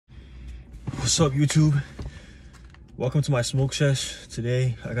What's up, YouTube? Welcome to my smoke sesh.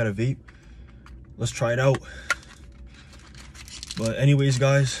 Today I got a vape. Let's try it out. But anyways,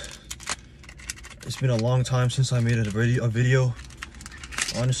 guys, it's been a long time since I made a video.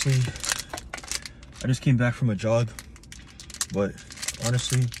 Honestly, I just came back from a jog, but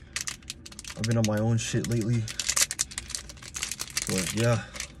honestly, I've been on my own shit lately. But yeah,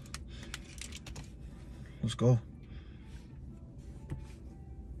 let's go.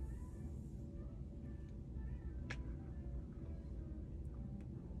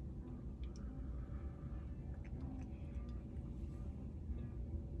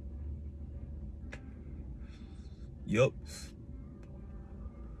 Yup.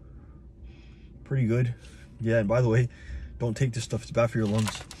 Pretty good. Yeah, and by the way, don't take this stuff. It's bad for your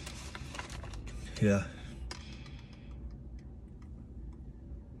lungs. Yeah.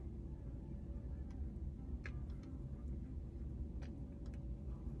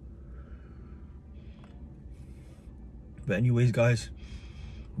 But anyways, guys,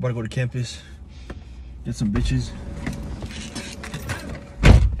 I'm about to go to campus, get some bitches.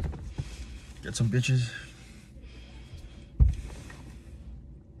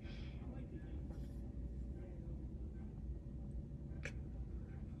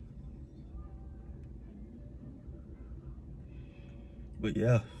 But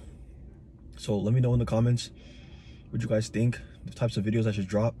yeah, so let me know in the comments what you guys think, the types of videos I should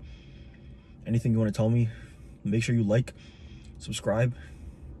drop, anything you want to tell me. Make sure you like, subscribe,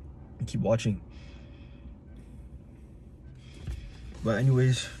 and keep watching. But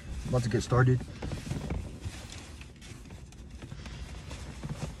anyways, I'm about to get started.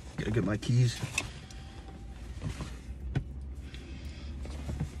 Gotta get my keys.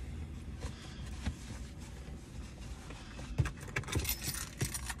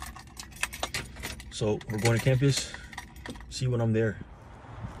 So we're going to campus. See you when I'm there.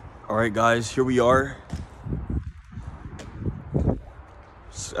 All right, guys, here we are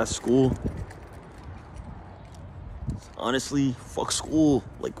at school. Honestly, fuck school.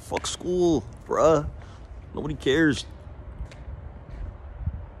 Like, fuck school, bruh. Nobody cares.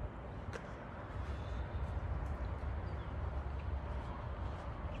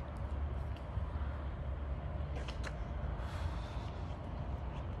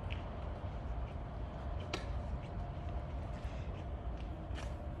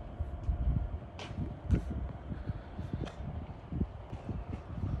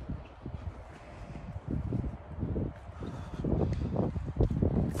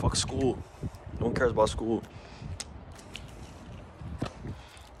 Fuck school. No one cares about school.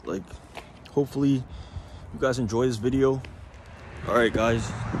 Like, hopefully you guys enjoy this video. All right,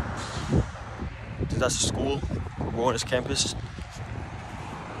 guys, that's the school. We're going to this campus.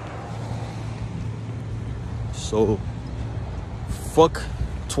 So fuck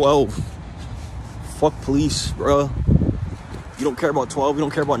 12. Fuck police, bruh. You don't care about 12. You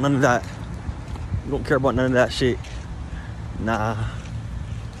don't care about none of that. You don't care about none of that shit. Nah.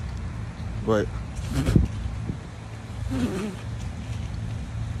 But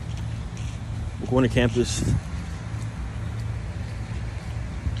we're going to campus.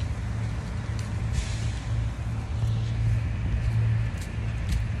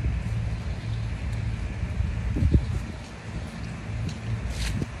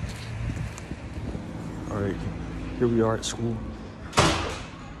 All right, here we are at school.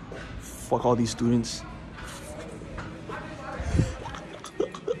 Fuck all these students.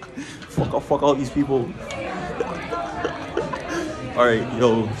 Fuck all these people. All right,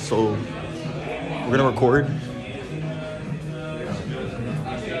 yo, so we're gonna record.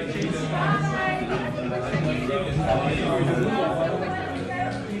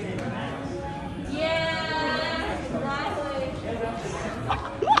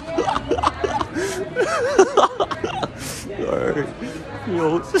 All right,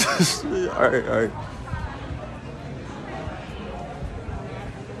 yo, all right.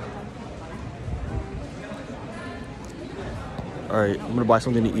 All right, I'm gonna buy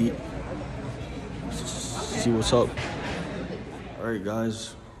something to eat. See what's up. All right,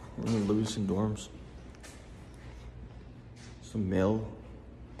 guys, we're in Livingston dorms. Some mail.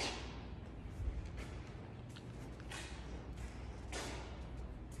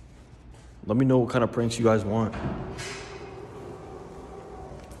 Let me know what kind of pranks you guys want.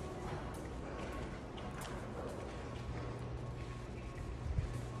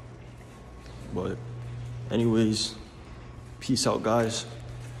 But anyways, peace out, guys.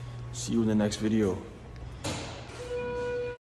 See you in the next video.